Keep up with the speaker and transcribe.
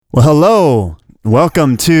Well, hello.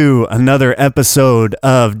 Welcome to another episode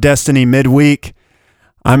of Destiny Midweek.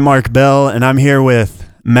 I'm Mark Bell, and I'm here with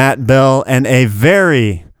Matt Bell and a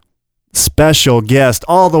very special guest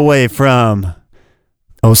all the way from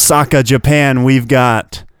Osaka, Japan. We've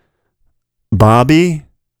got Bobby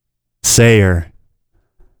Sayre.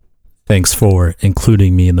 Thanks for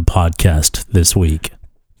including me in the podcast this week.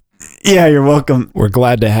 Yeah, you're welcome. We're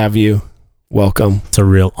glad to have you. Welcome. It's a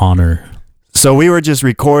real honor. So we were just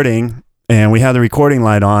recording, and we had the recording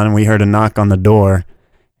light on, and we heard a knock on the door,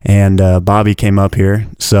 and Bobby came up here.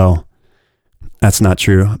 So that's not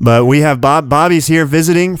true. But we have Bobby's here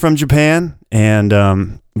visiting from Japan.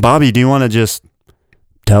 And Bobby, do you want to just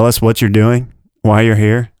tell us what you're doing, why you're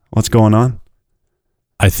here, what's going on?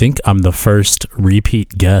 I think I'm the first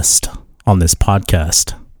repeat guest on this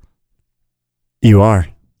podcast. You are.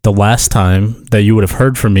 The last time that you would have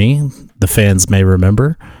heard from me, the fans may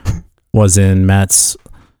remember, was in Matt's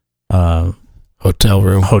hotel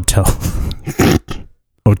room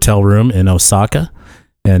in Osaka,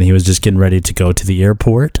 and he was just getting ready to go to the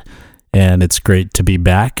airport. And it's great to be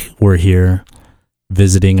back. We're here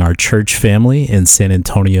visiting our church family in San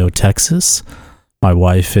Antonio, Texas. My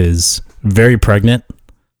wife is very pregnant,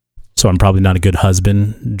 so I'm probably not a good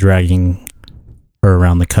husband dragging her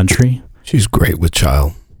around the country. She's great with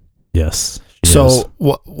child. Yes. So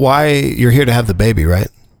why you're here to have the baby, right?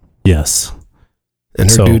 Yes.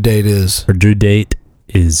 And her due date is? Her due date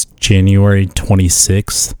is January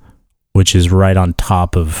 26th, which is right on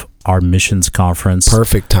top of our missions conference.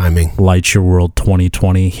 Perfect timing. Light Your World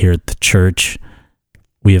 2020 here at the church.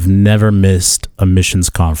 We have never missed a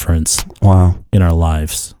missions conference in our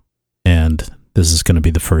lives. And this is going to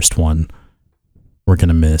be the first one we're going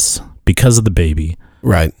to miss because of the baby.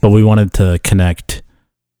 Right. But we wanted to connect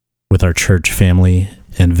with our church family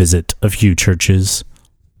and visit a few churches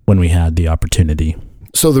when we had the opportunity.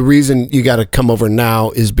 So the reason you got to come over now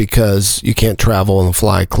is because you can't travel and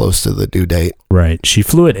fly close to the due date. Right. She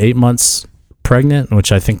flew at 8 months pregnant,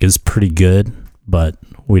 which I think is pretty good, but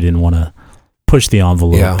we didn't want to push the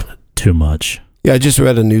envelope too much. Yeah, I just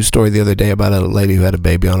read a news story the other day about a lady who had a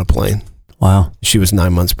baby on a plane. Wow. She was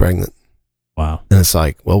 9 months pregnant. Wow. And it's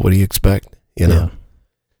like, well, what do you expect? You know,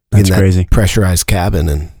 that's in that crazy. Pressurized cabin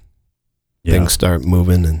and things start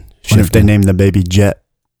moving and shifting. What if they named the baby Jet?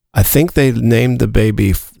 I think they named the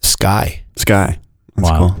baby Sky. Sky. That's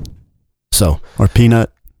cool. So, or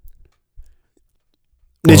Peanut.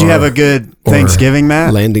 Did you have a good Thanksgiving,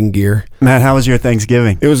 Matt? Landing gear. Matt, how was your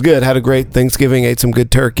Thanksgiving? It was good. Had a great Thanksgiving. Ate some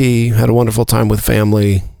good turkey. Had a wonderful time with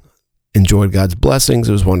family. Enjoyed God's blessings.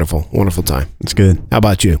 It was wonderful. Wonderful time. It's good. How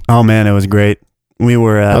about you? Oh, man, it was great. We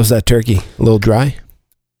were... How was that turkey? A little dry?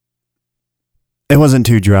 It wasn't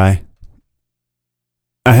too dry.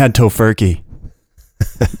 I had tofurkey,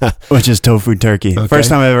 which is tofu turkey. Okay. First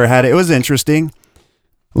time I ever had it. It was interesting.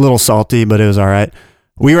 A little salty, but it was all right.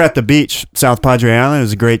 We were at the beach, South Padre Island. It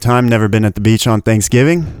was a great time. Never been at the beach on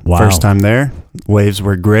Thanksgiving. Wow. First time there. Waves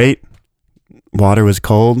were great. Water was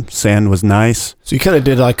cold. Sand was nice. So you kind of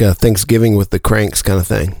did like a Thanksgiving with the Cranks kind of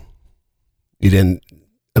thing. You didn't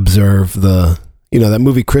observe that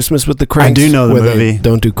movie Christmas with the Cranks? I do know the where movie. They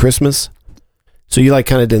don't do Christmas? So you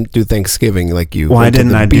kind of didn't do Thanksgiving like you Why went didn't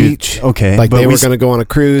to the I beach? Okay. Like they were going to go on a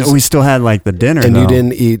cruise. We still had the dinner, and though. You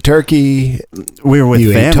didn't eat turkey. We were with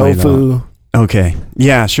you family, ate tofu. Though. Okay.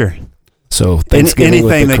 Yeah, sure. So Thanksgiving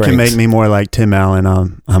anything with the that can Cranks. make me more like Tim Allen,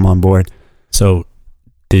 I'm on board. So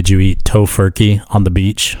did you eat tofurkey on the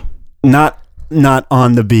beach? Not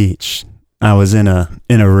on the beach. I was in a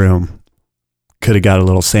room. Could have got a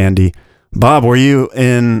little sandy. Bob, were you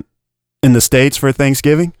in the States for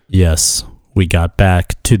Thanksgiving? Yes. We got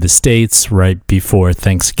back to the States right before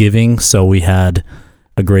Thanksgiving, so we had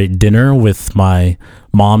a great dinner with my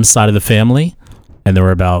mom's side of the family, and there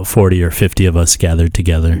were about 40 or 50 of us gathered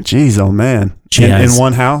together. Jeez, oh man. In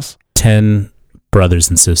one house? 10 brothers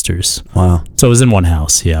and sisters. Wow. So it was in one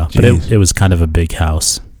house, yeah. Jeez. But it was kind of a big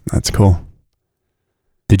house. That's cool.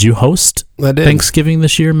 Did you host Thanksgiving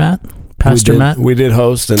this year, Matt? Pastor Matt? We did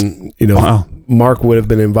host, and wow. Mark would have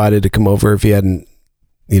been invited to come over if he hadn't,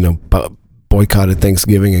 boycotted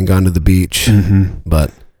Thanksgiving and gone to the beach. Mm-hmm.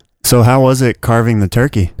 But so how was it carving the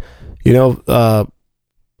turkey? I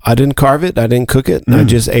didn't carve it. I didn't cook it. I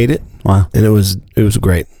just ate it. Wow. And it was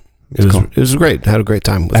great. It was great. Had a great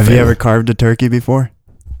time with Have family. you ever carved a turkey before?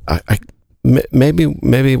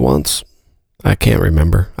 Maybe once. I can't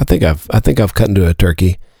remember. I think I've cut into a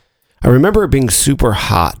turkey. I remember it being super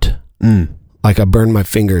hot. Like I burned my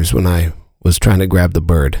fingers when I was trying to grab the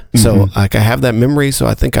bird. So I have that memory, so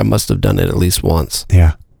I think I must have done it at least once.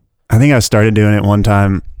 Yeah. I think I started doing it one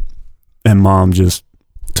time and Mom just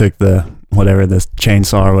took the whatever, this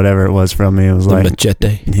chainsaw or whatever it was from me. It was The like,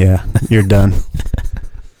 machete. yeah, you're done.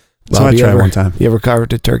 So Bob, I you tried ever- one time. You ever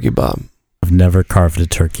carved a turkey, Bob? I've never carved a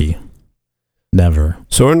turkey. Never.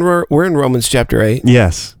 So we're in Romans chapter 8,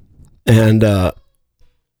 Yes. and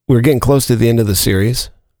we're getting close to the end of the series.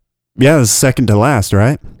 Yeah, it was second to last,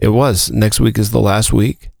 right? It was. Next week is the last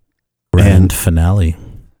week. Grand finale.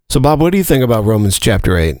 So, Bob, what do you think about Romans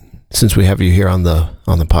chapter 8, since we have you here on the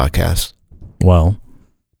podcast? Well,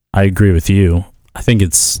 I agree with you. I think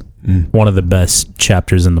it's one of the best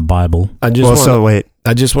chapters in the Bible. I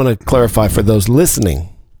just want to clarify for those listening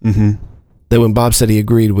that when Bob said he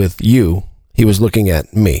agreed with you, he was looking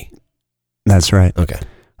at me. That's right. Okay.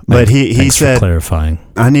 But he Thanks said, for clarifying.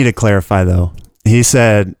 I need to clarify though. He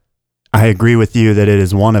said, I agree with you that it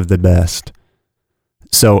is one of the best.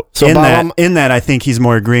 So Bob, in that, I think he's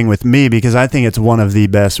more agreeing with me because I think it's one of the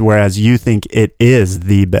best, whereas you think it is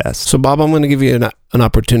the best. So, Bob, I'm going to give you an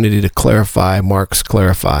opportunity to clarify Mark's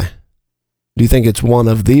clarify. Do you think it's one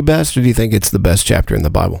of the best, or do you think it's the best chapter in the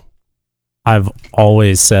Bible? I've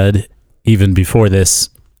always said, even before this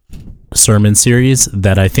sermon series,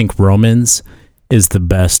 that I think Romans is the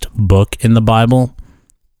best book in the Bible.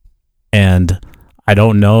 And I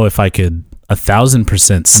don't know if I could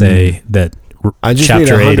 1,000% say that I just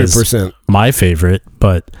chapter need 8 is my favorite,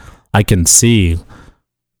 but I can see,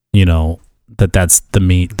 that's the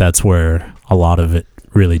meat. That's where a lot of it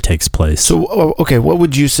really takes place. So, okay, what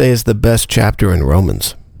would you say is the best chapter in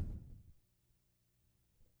Romans?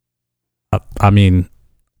 I mean,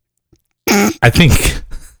 I think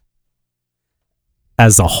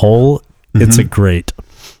as a whole, it's a great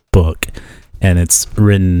book, and it's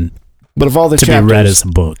written but of all the to chapters, be read as a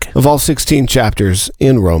book. Of all 16 chapters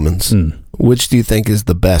in Romans, which do you think is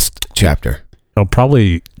the best chapter? Oh,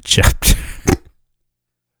 probably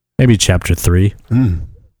maybe chapter 3.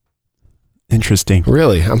 Interesting.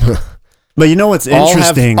 Really? But you know what's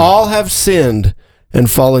interesting? All have sinned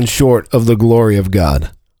and fallen short of the glory of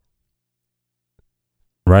God.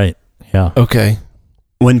 Right. Yeah. Okay.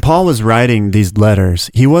 When Paul was writing these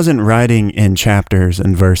letters, he wasn't writing in chapters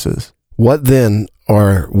and verses. What then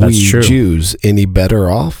are we Jews any better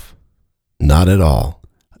off? Not at all.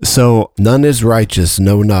 So none is righteous,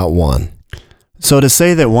 no, not one. So to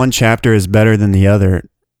say that one chapter is better than the other,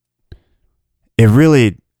 it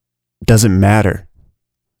really doesn't matter.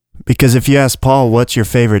 Because if you ask Paul, what's your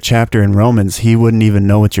favorite chapter in Romans, he wouldn't even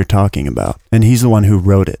know what you're talking about. And he's the one who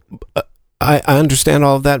wrote it. I understand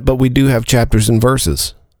all of that, but we do have chapters and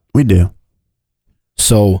verses. We do.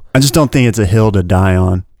 So I just don't think it's a hill to die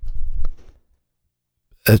on.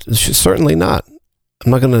 Certainly not.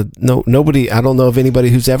 I'm not going to, nobody, I don't know of anybody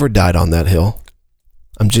who's ever died on that hill.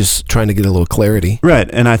 I'm just trying to get a little clarity. Right.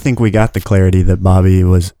 And I think we got the clarity that Bobby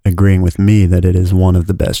was agreeing with me that it is one of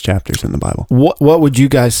the best chapters in the Bible. What would you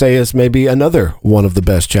guys say is maybe another one of the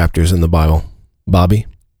best chapters in the Bible? Bobby?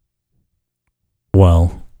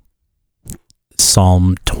 Well,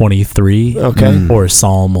 Psalm 23. Okay. Or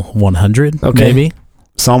Psalm 100, okay. Maybe.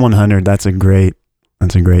 Psalm 100, that's a great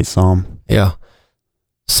psalm. Yeah.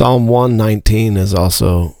 Psalm 119 is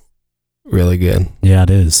also really good. Yeah, it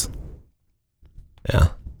is. Yeah.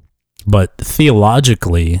 But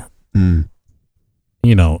theologically,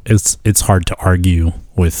 it's hard to argue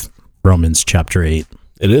with Romans chapter 8.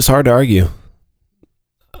 It is hard to argue.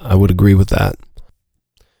 I would agree with that.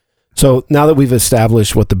 So now that we've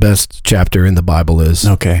established what the best chapter in the Bible is,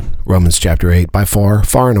 okay, Romans chapter 8, by far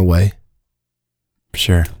and away.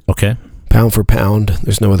 Sure. Okay. Pound for pound,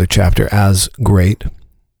 there's no other chapter as great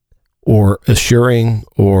or assuring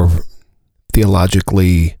or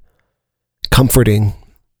theologically comforting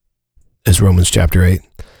as Romans chapter 8.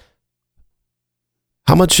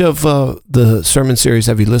 How much of the sermon series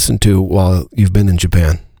have you listened to while you've been in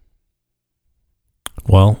Japan?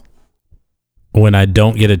 Well, when I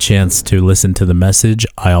don't get a chance to listen to the message,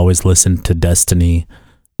 I always listen to Destiny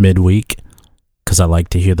Midweek because I like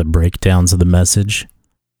to hear the breakdowns of the message.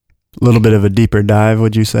 A little bit of a deeper dive,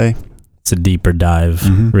 would you say? It's a deeper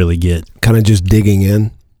dive. Really get kind of just digging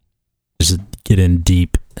in. Just get in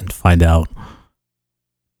deep and find out,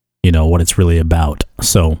 what it's really about.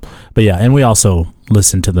 So, but yeah, and we also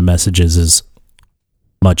listen to the messages as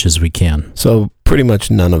much as we can. So pretty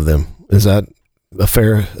much none of them. Is that a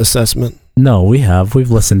fair assessment? No,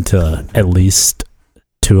 we've listened to at least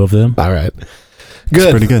 2 of them. All right. Good.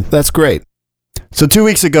 That's pretty good. That's great. So 2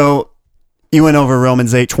 weeks ago, you went over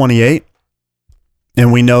Romans 8:28,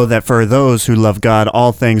 and we know that for those who love God,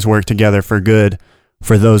 all things work together for good,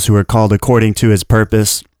 for those who are called according to his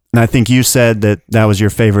purpose. And I think you said that was your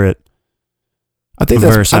favorite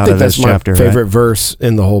verse out of this chapter, my favorite verse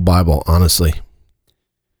in the whole Bible, honestly.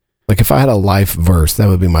 Like if I had a life verse, that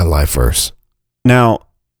would be my life verse. Now,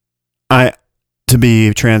 to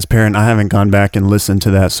be transparent, I haven't gone back and listened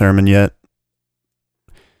to that sermon yet.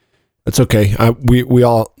 It's okay. We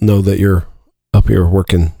all know that you're up here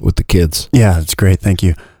working with the kids. Yeah, it's great. Thank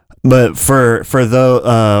you. But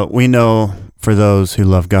we know for those who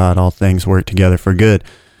love God, all things work together for good.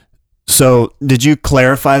 So did you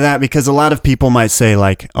clarify that? Because a lot of people might say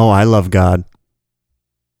like, oh, I love God.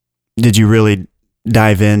 Did you really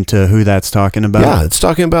dive into who that's talking about? Yeah, it's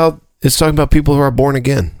talking about people who are born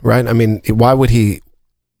again, right? I mean, why would he?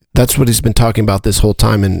 That's what he's been talking about this whole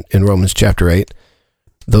time in Romans chapter 8.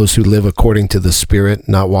 Those who live according to the Spirit,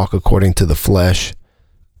 not walk according to the flesh.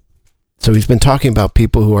 So he's been talking about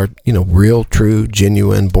people who are, real, true,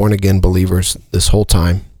 genuine, born again believers this whole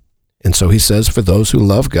time. And so he says, for those who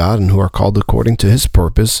love God and who are called according to his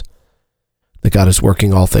purpose, that God is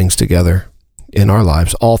working all things together in our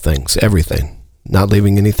lives, all things, everything, not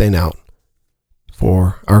leaving anything out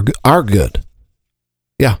for our good.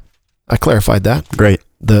 Yeah, I clarified that. Great.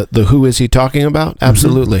 The who is he talking about?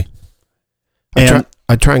 Absolutely. Mm-hmm.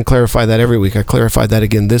 I try and clarify that every week. I clarified that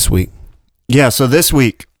again this week. Yeah, so this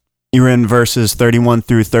week you were in verses 31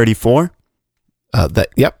 through 34.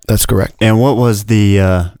 Yep, that's correct. And what was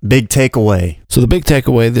the big takeaway? So the big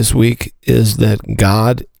takeaway this week is that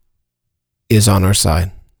God is on our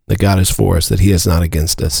side, that God is for us, that he is not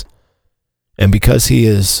against us. And because he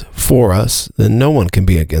is for us, then no one can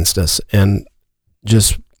be against us. And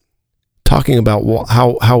just talking about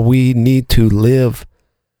how we need to live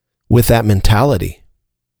with that mentality.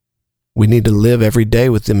 We need to live every day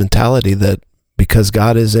with the mentality that because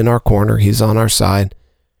God is in our corner, he's on our side,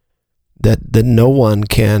 that no one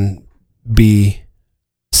can be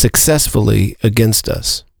successfully against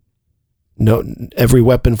us. No, every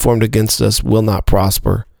weapon formed against us will not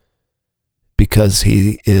prosper because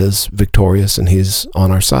he is victorious and he's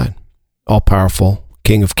on our side. All-powerful,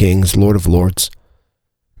 King of Kings, Lord of Lords.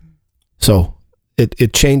 So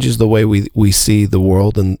it changes the way we see the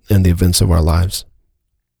world and the events of our lives.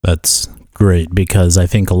 That's great, because I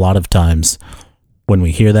think a lot of times when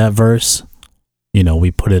we hear that verse,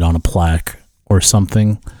 we put it on a plaque or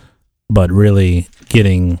something, but really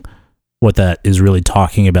getting what that is really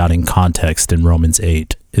talking about in context in Romans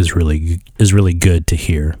 8 is really good to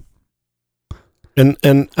hear. And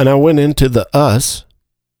I went into the us,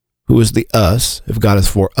 who is the us, if God is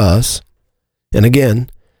for us. And again,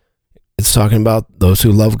 it's talking about those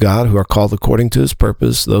who love God, who are called according to his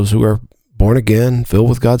purpose, those who are born again, filled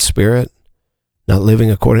with God's Spirit, not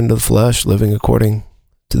living according to the flesh, living according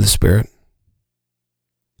to the Spirit.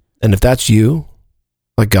 And if that's you,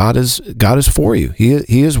 like God is for you.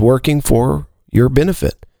 He is working for your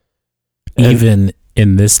benefit. Even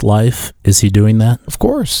in this life, is he doing that? Of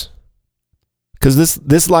course. Because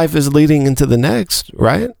this life is leading into the next,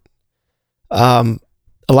 right? A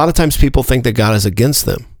lot of times people think that God is against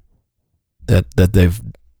them, that they've,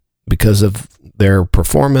 because of their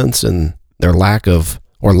performance and their lack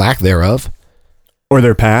thereof, Or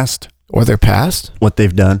their past, what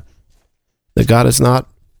they've done, that God is not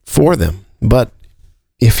for them. But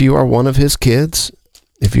if you are one of his kids,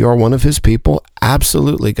 if you are one of his people,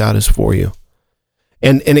 absolutely God is for you.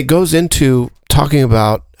 And it goes into talking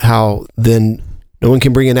about how then no one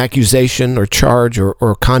can bring an accusation or charge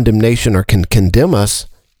or condemnation or can condemn us,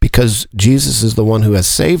 because Jesus is the one who has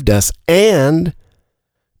saved us. And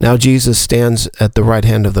now Jesus stands at the right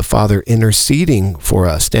hand of the Father interceding for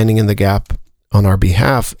us, standing in the gap on our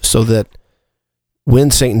behalf, so that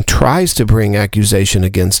when Satan tries to bring accusation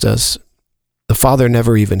against us, the Father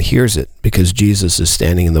never even hears it, because Jesus is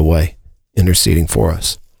standing in the way, interceding for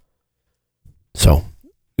us. So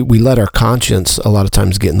we let our conscience a lot of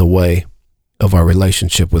times get in the way of our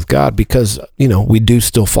relationship with God, because, we do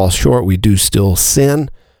still fall short. We do still sin,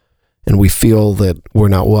 and we feel that we're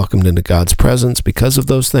not welcomed into God's presence because of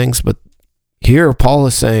those things. But here Paul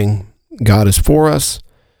is saying God is for us.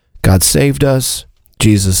 God saved us.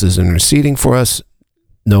 Jesus is interceding for us.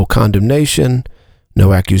 No condemnation,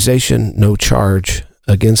 no accusation, no charge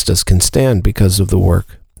against us can stand because of the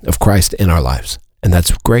work of Christ in our lives. And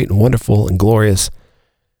that's great and wonderful and glorious.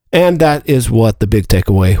 And that is what the big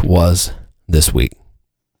takeaway was this week.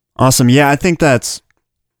 Awesome. Yeah, I think that's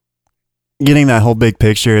getting that whole big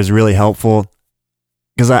picture is really helpful,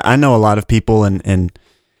 because I know a lot of people and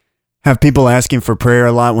have people asking for prayer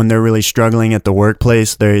a lot when they're really struggling at the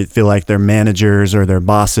workplace. They feel like their managers or their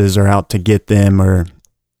bosses are out to get them, or,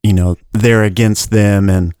 they're against them,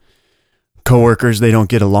 and coworkers they don't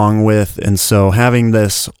get along with. And so having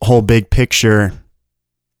this whole big picture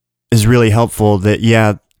is really helpful, that,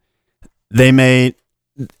 yeah, they may,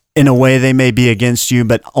 in a way, they may be against you,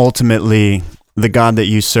 but ultimately the God that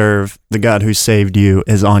you serve, the God who saved you,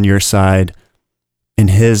 is on your side, and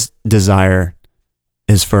his desire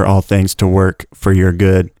is for all things to work for your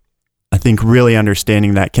good. I think really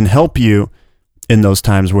understanding that can help you in those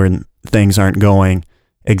times when things aren't going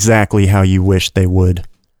exactly how you wish they would.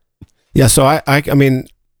 Yeah, so I mean,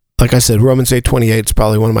 like I said, Romans 8:28 is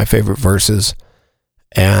probably one of my favorite verses.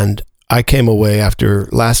 And I came away after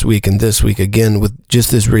last week and this week again with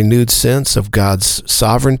just this renewed sense of God's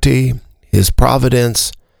sovereignty, his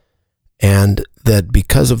providence, and that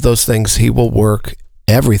because of those things, he will work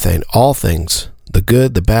everything, all things, the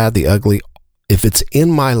good, the bad, the ugly. If it's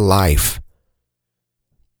in my life,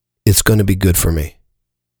 it's going to be good for me.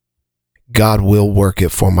 God will work it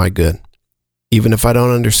for my good. Even if I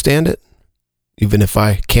don't understand it, even if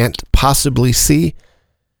I can't possibly see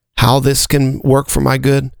how this can work for my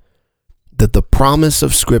good, that the promise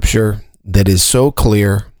of Scripture that is so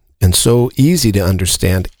clear and so easy to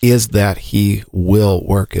understand is that he will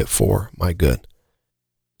work it for my good.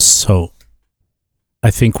 So I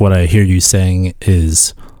think what I hear you saying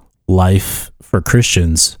is life for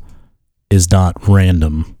Christians is not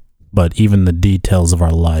random, but even the details of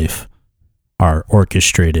our life are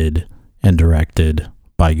orchestrated and directed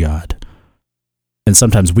by God. And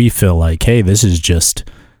sometimes we feel like, hey, this is just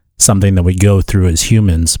something that we go through as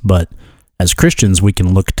humans, but as Christians, we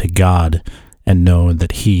can look to God and know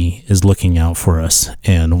that he is looking out for us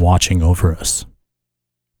and watching over us.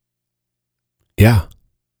 Yeah.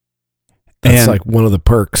 That's like one of the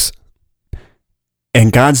perks.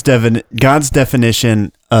 And God's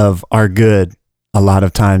definition of our good a lot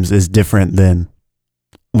of times is different than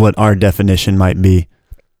what our definition might be.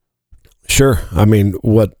 Sure. I mean,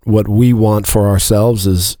 what we want for ourselves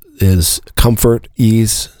is comfort,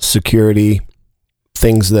 ease, security,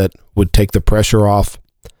 things that would take the pressure off.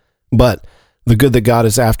 But the good that God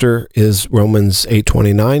is after is Romans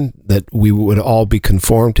 8:29, that we would all be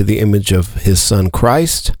conformed to the image of his Son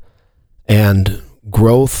Christ. And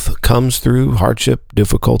growth comes through hardship,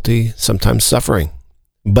 difficulty, sometimes suffering.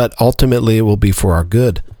 But ultimately it will be for our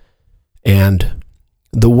good. And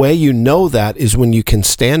the way you know that is when you can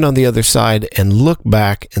stand on the other side and look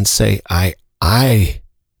back and say, I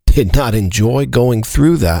did not enjoy going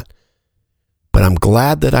through that, but I'm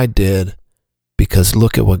glad that I did, because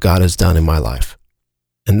look at what God has done in my life.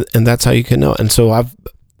 And that's how you can know. And so I've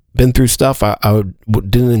been through stuff. I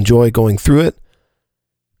didn't enjoy going through it,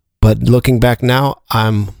 but looking back now,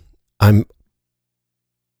 I'm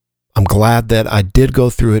glad that I did go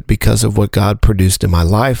through it because of what God produced in my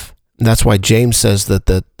life. And that's why James says that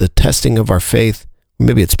the testing of our faith,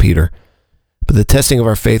 maybe it's Peter, but the testing of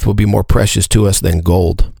our faith will be more precious to us than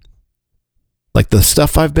gold. Like the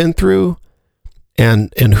stuff I've been through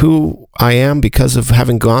and who I am because of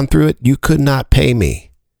having gone through it, you could not pay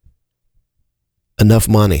me enough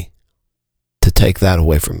money to take that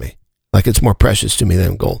away from me. Like it's more precious to me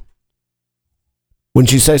than gold.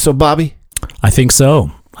 Wouldn't you say so, Bobby? I think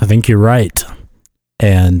so. I think you're right.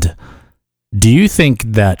 And do you think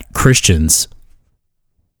that Christians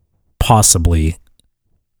possibly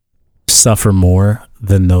suffer more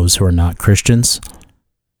than those who are not Christians?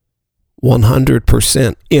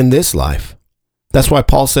 100% in this life. That's why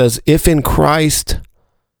Paul says, if in Christ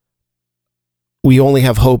we only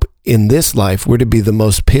have hope in this life, we're to be the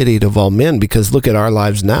most pitied of all men, because look at our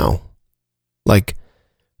lives now. Like,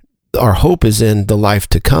 our hope is in the life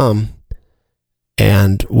to come,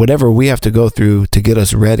 and whatever we have to go through to get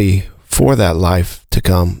us ready for that life to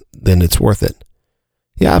come, then it's worth it.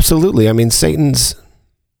 Yeah, absolutely. I mean, Satan's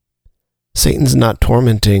not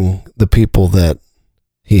tormenting the people that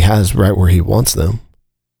he has right where he wants them.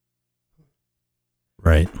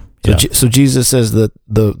 Right. So, Yeah. so Jesus says that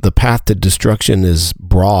the path to destruction is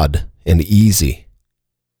broad and easy,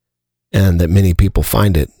 and that many people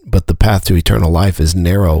find it, but the path to eternal life is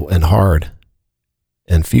narrow and hard,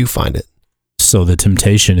 and few find it. So the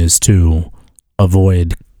temptation is to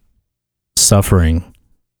avoid suffering.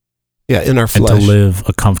 Yeah, in our and flesh. to live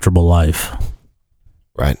a comfortable life.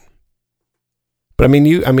 Right. But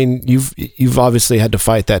you've obviously had to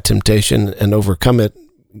fight that temptation and overcome it,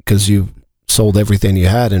 because you sold everything you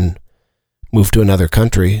had and moved to another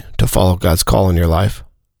country to follow God's call in your life.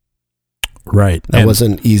 Right. That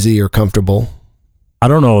wasn't easy or comfortable. I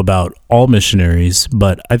don't know about all missionaries,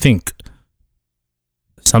 but I think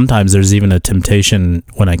sometimes there's even a temptation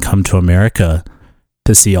when I come to America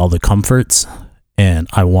to see all the comforts, and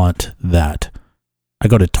I want that. I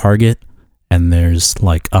go to Target and there's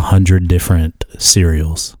like 100 different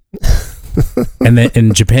cereals. And then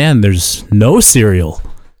in Japan, there's no cereal.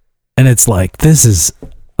 And it's like, this is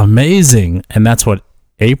amazing. And that's what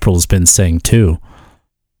April's been saying too.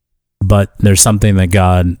 But there's something that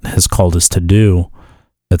God has called us to do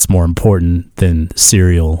that's more important than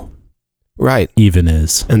cereal Right. even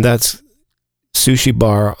is. And that's sushi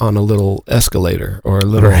bar on a little escalator or a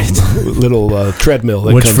little little treadmill.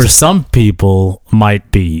 Which for some people might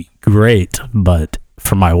be great, but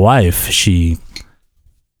for my wife, she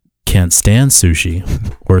can't stand sushi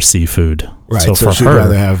or seafood. Right. So for she'd her,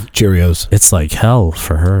 rather have Cheerios. it's like hell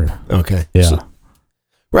for her. Okay. Yeah.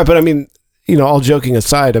 Right. But I mean, all joking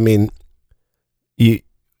aside, I mean,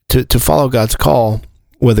 to follow God's call,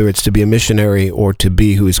 whether it's to be a missionary or to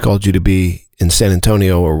be who He's called you to be in San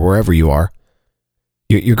Antonio or wherever you are,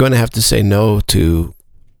 you're going to have to say no to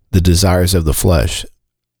the desires of the flesh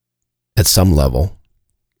at some level.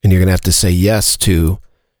 And you're going to have to say yes to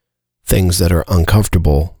things that are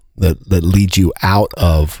uncomfortable, that lead you out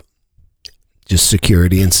of just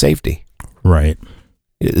security and safety. Right.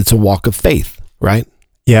 It's a walk of faith, right?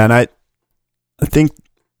 Yeah, and I think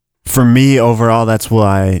for me overall, that's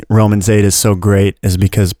why Romans 8 is so great, is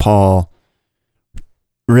because Paul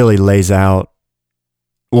really lays out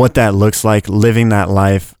what that looks like, living that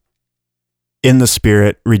life in the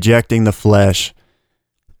Spirit, rejecting the flesh.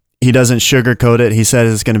 He doesn't sugarcoat it. He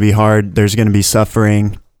says it's going to be hard. There's going to be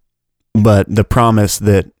suffering, but the promise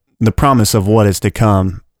of what is to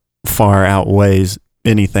come far outweighs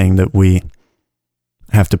anything that we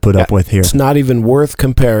have to put up with here. It's not even worth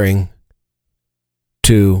comparing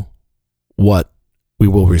to what we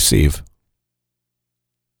will receive.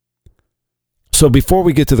 So before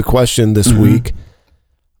we get to the question this week,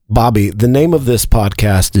 Bobby, the name of this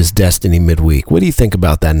podcast is Destiny Midweek. What do you think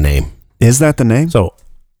about that name? Is that the name? So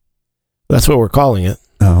That's what we're calling it.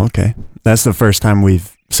 Oh, okay. That's the first time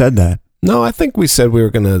we've said that. No, I think we said we were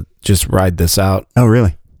going to just ride this out. Oh,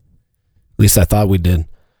 really? At least I thought we did.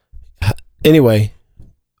 Anyway,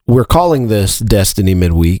 we're calling this Destiny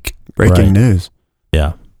Midweek. Breaking Right. news.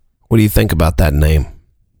 yeah. What do you think about that name?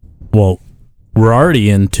 Well, we're already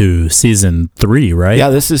into season 3, right? Yeah,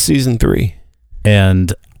 this is season 3.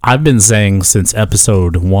 And I've been saying since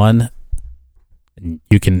episode 1,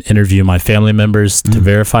 you can interview my family members to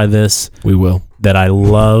verify this, We will. that I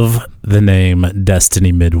love the name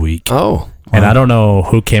Destiny Midweek. Oh, And I don't know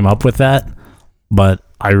who came up with that, but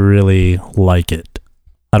I really like it.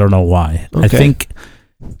 I don't know why. I Okay. think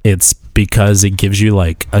it's because it gives you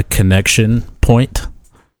like a connection point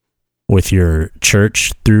with your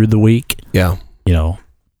church through the week, yeah.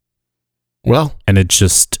 Well, and it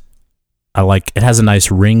just, it has a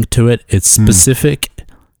nice ring to it. It's specific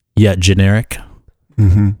yet generic,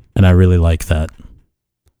 Mm-hmm. and I really like that.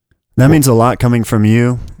 That means a lot coming from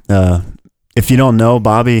you. If you don't know,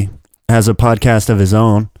 Bobby has a podcast of his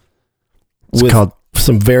own. It's with called,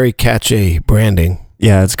 some very catchy branding.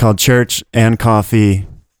 it's called Church and Coffee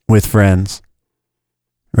with Friends.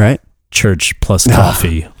 Right? Church plus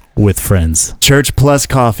coffee with friends. Church plus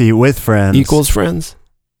coffee with friends. Equals friends?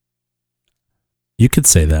 You could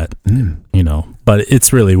say that, but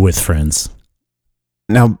it's really with friends.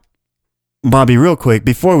 Now, Bobby, real quick,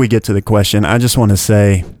 before we get to the question, I just want to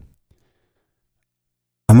say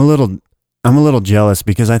I'm a little jealous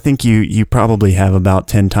because I think you probably have about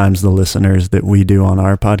 10 times the listeners that we do on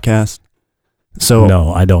our podcast. So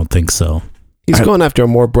No, I don't think so. He's going after a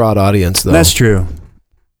more broad audience, though. That's true.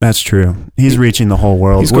 He's reaching the whole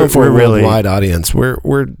world. He's going for a really worldwide audience. We're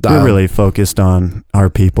really focused on our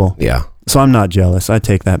people. Yeah. So I'm not jealous. I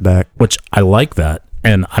take that back. Which I like that.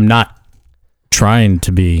 And I'm not trying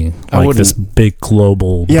to be I like wouldn't- this big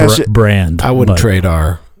global Yeah, brand. I wouldn't but trade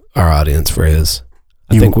our audience for his.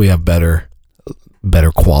 I think we have better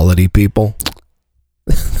quality people.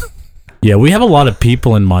 Yeah, we have a lot of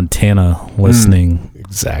people in Montana listening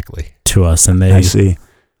Exactly. to us, and I see.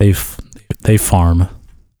 they farm.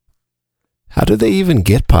 How do they even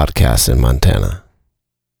get podcasts in Montana?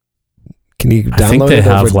 Can you I think download they it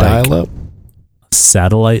have, over like, dial-up?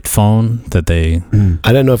 Satellite phone that they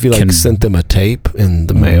I don't know if you can- sent them a tape in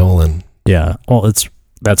the mail and well,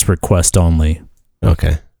 that's request only,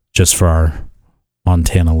 okay. just for our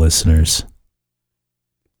Montana listeners.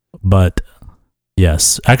 But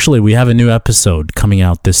yes, actually, we have a new episode coming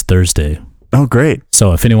out this Thursday. Oh, great.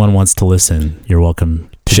 So if anyone wants to listen, you're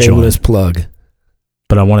welcome to Shameless join. plug.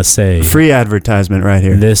 But I want to say, Free advertisement right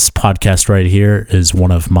here. this podcast right here is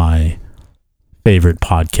one of my favorite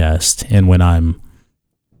podcasts. And when I'm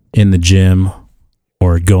in the gym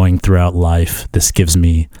or going throughout life, this gives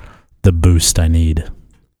me the boost I need.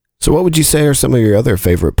 So what would you say are some of your other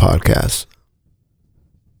favorite podcasts?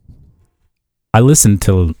 I listen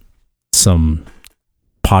to some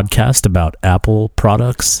podcast about Apple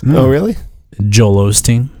products. Oh, really? Joel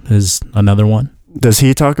Osteen is another one. Does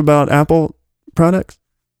he talk about Apple products?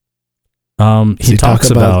 He talks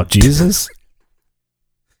about Jesus.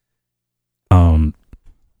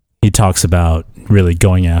 He talks about really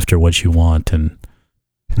going after what you want and,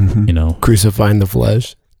 crucifying the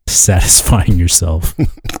flesh, satisfying yourself.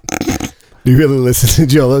 Do you really listen to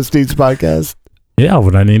Joel Osteen's podcast? Yeah,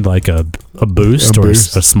 when I need like a boost or a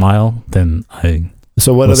smile, then I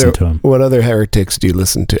listen to him. What other heretics do you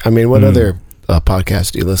listen to? I mean, what other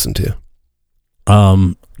podcasts do you listen to?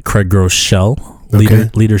 Craig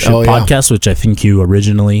Groeschel, Leadership Podcast, which I think you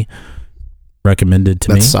originally recommended to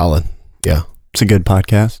me. That's solid. Yeah. It's a good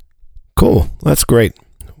podcast. Cool. That's great.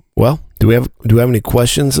 Well, do we have any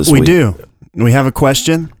questions this week? We do. We have a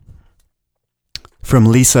question from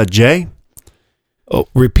Lisa J. Oh,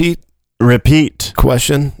 repeat.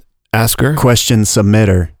 Question. Asker. Question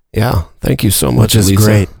submitter. Yeah. Thank you so much, Which is Lisa.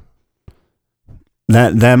 great.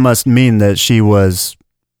 That must mean that she was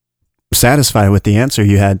satisfied with the answer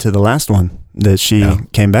you had to the last one, that she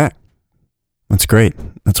came back. That's great.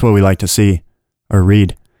 That's what we like to see or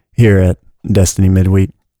read here at Destiny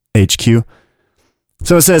Midweek HQ.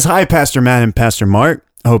 So it says, "Hi, Pastor Matt and Pastor Mark.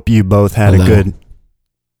 Hope you both had a good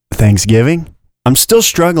Thanksgiving. I'm still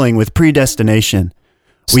struggling with predestination.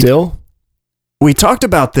 We talked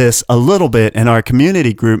about this a little bit in our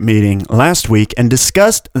community group meeting last week and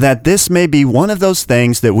discussed that this may be one of those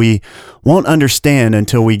things that we won't understand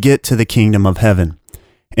until we get to the kingdom of heaven.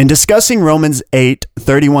 In discussing Romans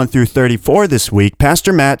 8:31 through 34 this week,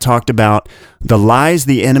 Pastor Matt talked about the lies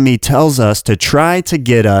the enemy tells us to try to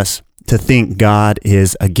get us to think God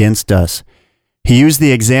is against us. He used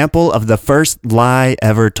the example of the first lie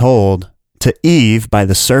ever told to Eve by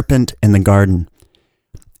the serpent in the garden.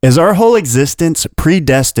 Is our whole existence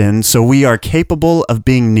predestined so we are capable of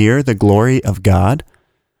being near the glory of God?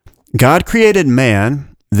 God created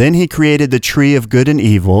man, then he created the tree of good and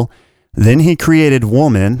evil, then he created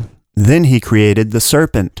woman, then he created the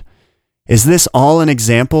serpent. Is this all an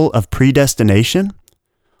example of predestination?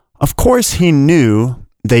 Of course he knew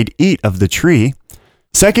they'd eat of the tree.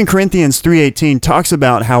 2 Corinthians 3:18 talks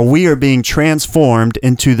about how we are being transformed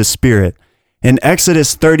into the Spirit. In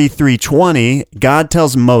Exodus 33:20, God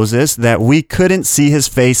tells Moses that we couldn't see his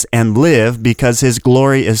face and live because his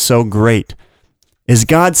glory is so great. Is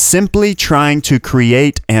God simply trying to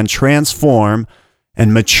create and transform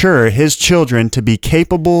and mature his children to be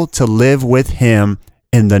capable to live with him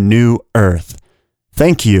in the new earth?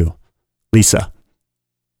 Thank you, Lisa."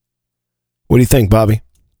 What do you think, Bobby?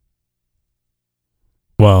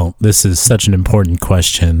 Well, this is such an important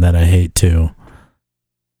question that I hate to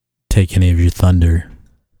take any of your thunder.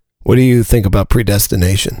 What do you think about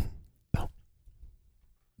predestination?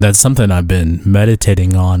 That's something I've been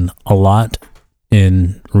meditating on a lot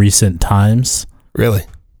in recent times. Really?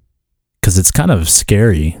 Because it's kind of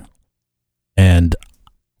scary. And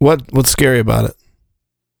what's scary about it?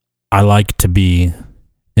 I like to be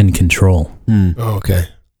in control. Oh, okay.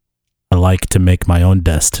 I like to make my own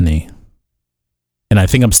destiny. And I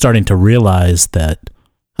think I'm starting to realize that.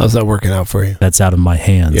 How's that working out for you? That's out of my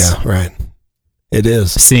hands. Yeah, right. It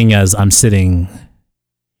is. Seeing as I'm sitting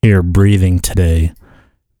here breathing today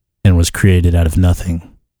and was created out of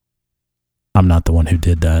nothing. I'm not the one who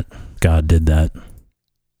did that. God did that.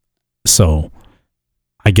 So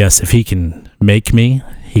I guess if he can make me,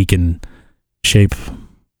 he can shape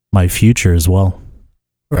my future as well.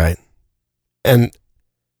 Right. And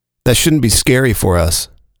that shouldn't be scary for us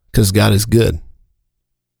because God is good.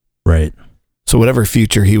 Right. So whatever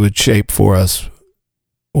future he would shape for us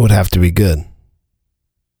would have to be good.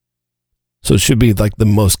 So it should be like the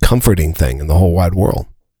most comforting thing in the whole wide world.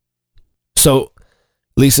 So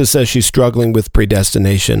Lisa says she's struggling with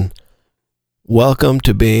predestination. Welcome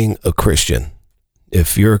to being a Christian.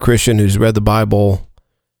 If you're a Christian who's read the Bible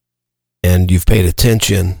and you've paid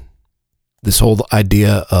attention, this whole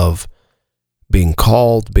idea of being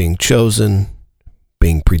called, being chosen,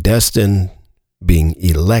 being predestined, being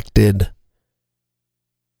elected,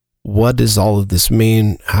 what does all of this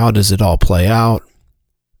mean? How does it all play out?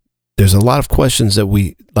 There's a lot of questions that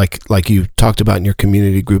we, like you talked about in your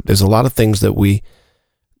community group, there's a lot of things that we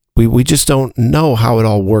just don't know how it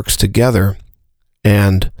all works together.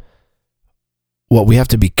 And what we have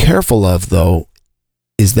to be careful of, though,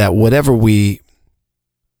 is that whatever we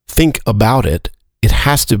think about it, it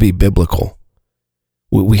has to be biblical.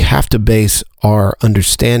 We have to base our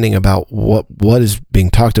understanding about what is being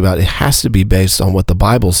talked about. It has to be based on what the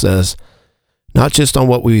Bible says, not just on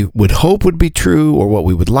what we would hope would be true or what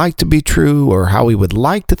we would like to be true or how we would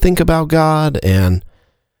like to think about God. And,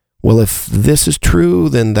 well, if this is true,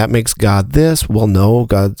 then that makes God this. Well, no,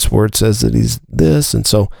 God's word says that he's this. And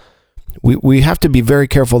so we have to be very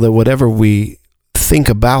careful that whatever we think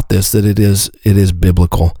about this, that it is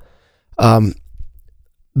biblical.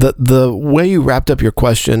 The way you wrapped up your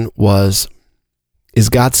question was, is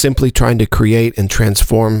God simply trying to create and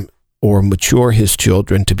transform or mature his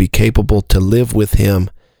children to be capable to live with him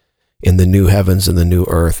in the new heavens and the new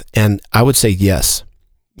earth? And I would say yes.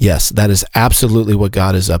 Yes, that is absolutely what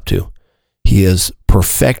God is up to. He is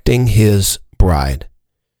perfecting his bride.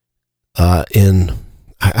 I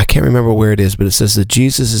can't remember where it is, but it says that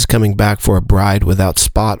Jesus is coming back for a bride without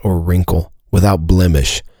spot or wrinkle, without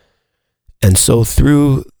blemish. And so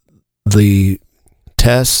through the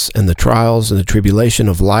tests and the trials and the tribulation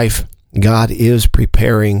of life, God is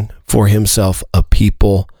preparing for himself a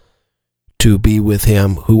people to be with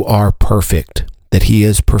him who are perfect, that he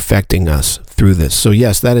is perfecting us through this. So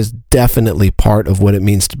yes, that is definitely part of what it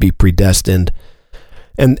means to be predestined.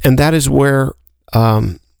 And that is where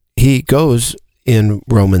he goes in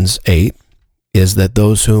Romans 8, is that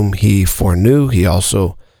those whom he foreknew, he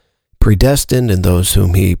also predestined, and those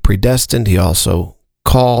whom he predestined, he also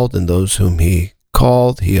called, and those whom he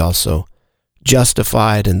called, he also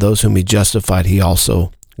justified, and those whom he justified, he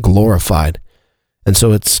also glorified. And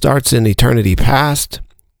so it starts in eternity past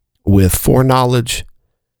with foreknowledge,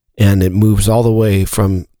 and it moves all the way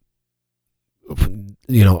from,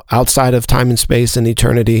 outside of time and space and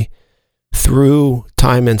eternity through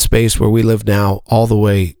time and space where we live now, all the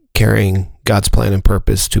way carrying God's plan and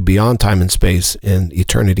purpose to beyond time and space in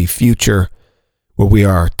eternity future, where we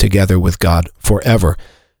are together with God forever.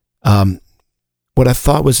 What I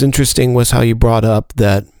thought was interesting was how you brought up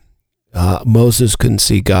that Moses couldn't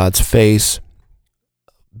see God's face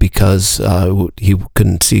because he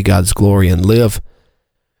couldn't see God's glory and live.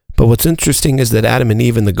 But what's interesting is that Adam and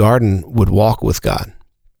Eve in the garden would walk with God,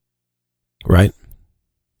 right?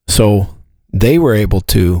 So they were able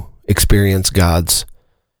to experience God's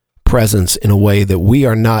presence in a way that we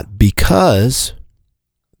are not, because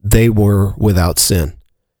they were without sin.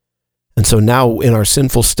 And so now in our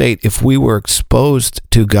sinful state, if we were exposed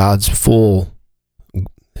to God's full,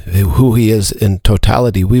 who he is in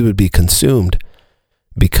totality, we would be consumed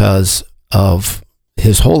because of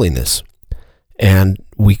his holiness. And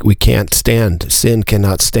we can't stand, sin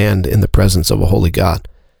cannot stand in the presence of a holy God.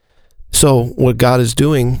 So what God is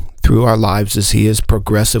doing through our lives is he is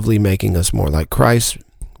progressively making us more like Christ,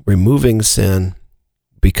 removing sin,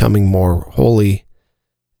 becoming more holy,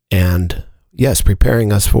 and yes,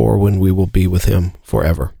 preparing us for when we will be with him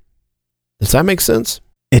forever. Does that make sense?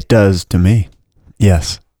 It does to me.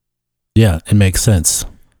 Yes. Yeah, it makes sense.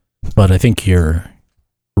 But I think you're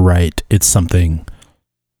right. It's something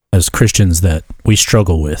as Christians that we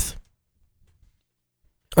struggle with.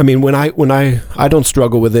 I mean, when I don't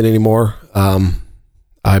struggle with it anymore.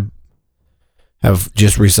 I have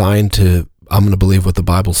just resigned to, I'm going to believe what the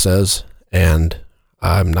Bible says, and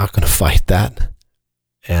I'm not going to fight that.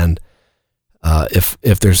 And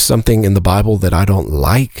if there's something in the Bible that I don't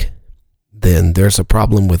like, then there's a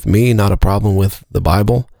problem with me, not a problem with the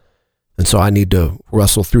Bible. And so I need to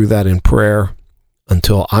wrestle through that in prayer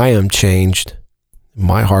until I am changed.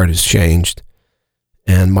 My heart is changed,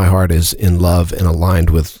 and my heart is in love and aligned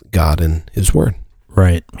with God and his word.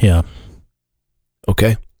 Right. Yeah.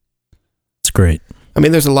 Okay. It's great. I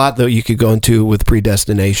mean, there's a lot that you could go into with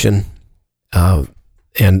predestination, and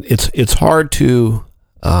it's hard to.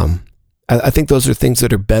 I think those are things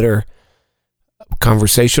that are better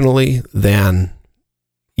conversationally than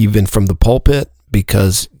even from the pulpit,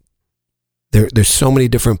 because there's so many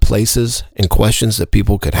different places and questions that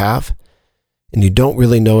people could have, and you don't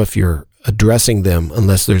really know if you're addressing them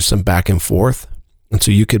unless there's some back and forth. And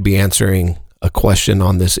so you could be answering a question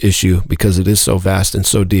on this issue because it is so vast and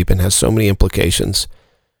so deep and has so many implications,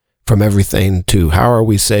 from everything to how are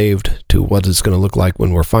we saved to what it's going to look like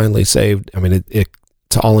when we're finally saved. I mean,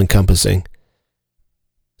 it's all encompassing.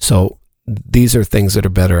 So these are things that are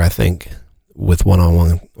better, I think, with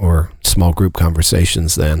one-on-one or small group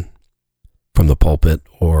conversations than from the pulpit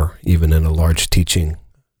or even in a large teaching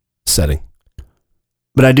setting.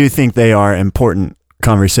 But I do think they are important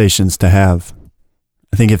conversations to have.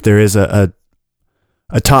 I think if there is a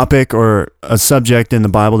topic or a subject in the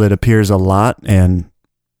Bible that appears a lot, and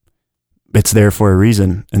it's there for a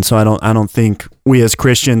reason. And so I don't think we as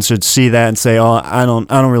Christians should see that and say, "Oh, I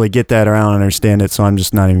don't really get that, or I don't understand it, so I'm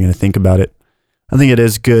just not even going to think about it." I think it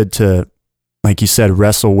is good to, like you said,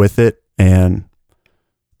 wrestle with it and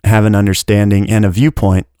have an understanding and a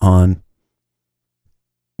viewpoint on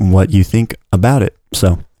what you think about it.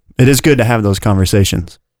 So it is good to have those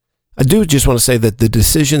conversations. I do just want to say that the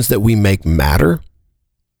decisions that we make matter,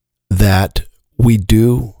 that we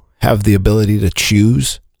do have the ability to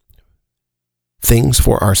choose things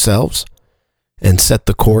for ourselves and set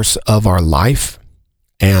the course of our life.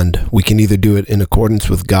 And we can either do it in accordance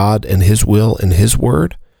with God and his will and his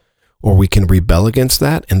word, or we can rebel against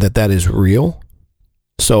that and that is real.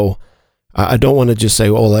 So I don't want to just say,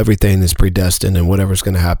 oh, everything is predestined and whatever's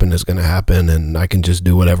going to happen is going to happen and I can just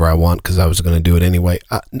do whatever I want because I was going to do it anyway.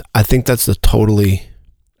 I think that's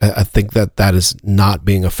I think that is not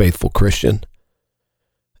being a faithful Christian,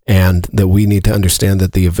 and that we need to understand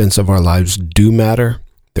that the events of our lives do matter.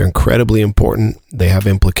 They're incredibly important. They have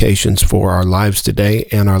implications for our lives today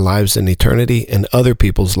and our lives in eternity and other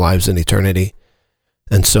people's lives in eternity.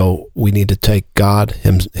 And so we need to take God,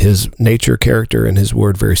 his nature, character, and his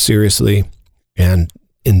word very seriously and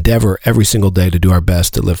endeavor every single day to do our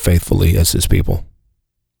best to live faithfully as his people.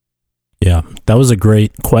 Yeah, that was a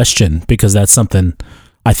great question because that's something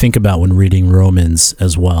I think about when reading Romans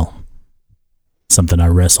as well. Something I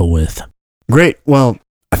wrestle with. Great. Well,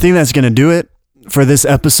 I think that's going to do it for this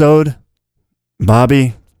episode.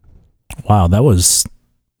 Bobby. Wow, that was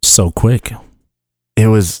so quick. It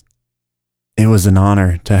was an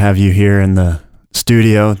honor to have you here in the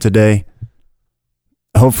studio today.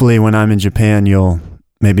 Hopefully when I'm in Japan, you'll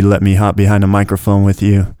maybe let me hop behind a microphone with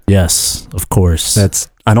you. Yes, of course.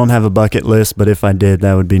 I don't have a bucket list, but if I did,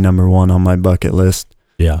 that would be number one on my bucket list.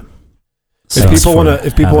 Yeah. If people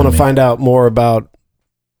want to find out more about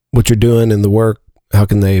what you're doing and the work, how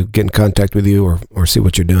can they get in contact with you or see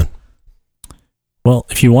what you're doing? Well,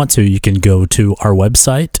 if you want to, you can go to our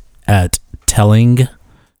website at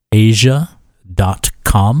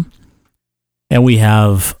tellingasia.com, and we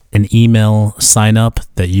have an email sign up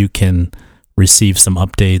that you can receive some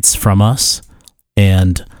updates from us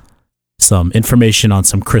and some information on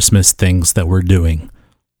some Christmas things that we're doing.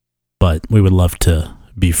 But we would love to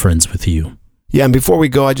be friends with you. Yeah, and before we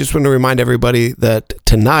go, I just want to remind everybody that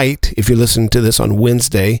tonight, if you're listening to this on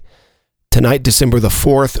Wednesday, tonight, December the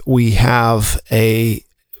 4th, we have a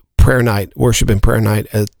prayer night, worship and prayer night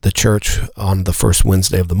at the church on the first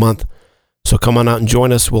Wednesday of the month. So come on out and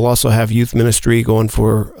join us. We'll also have youth ministry going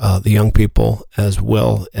for the young people as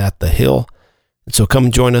well at the Hill. And so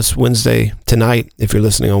come join us Wednesday tonight. If you're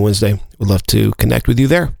listening on Wednesday, we'd love to connect with you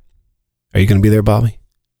there. Are you going to be there, Bobby?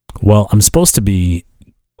 Well, I'm supposed to be...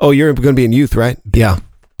 Oh, you're going to be in youth, right? Yeah.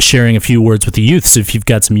 Sharing a few words with the youth. So if you've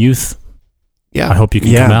got some youth, I hope you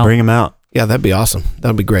can come out. Yeah, bring them out. Yeah, that'd be awesome.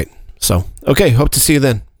 That'd be great. So, okay, hope to see you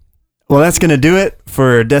then. Well, that's going to do it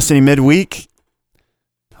for Destiny Midweek.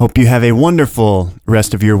 Hope you have a wonderful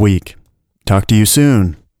rest of your week. Talk to you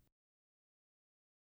soon.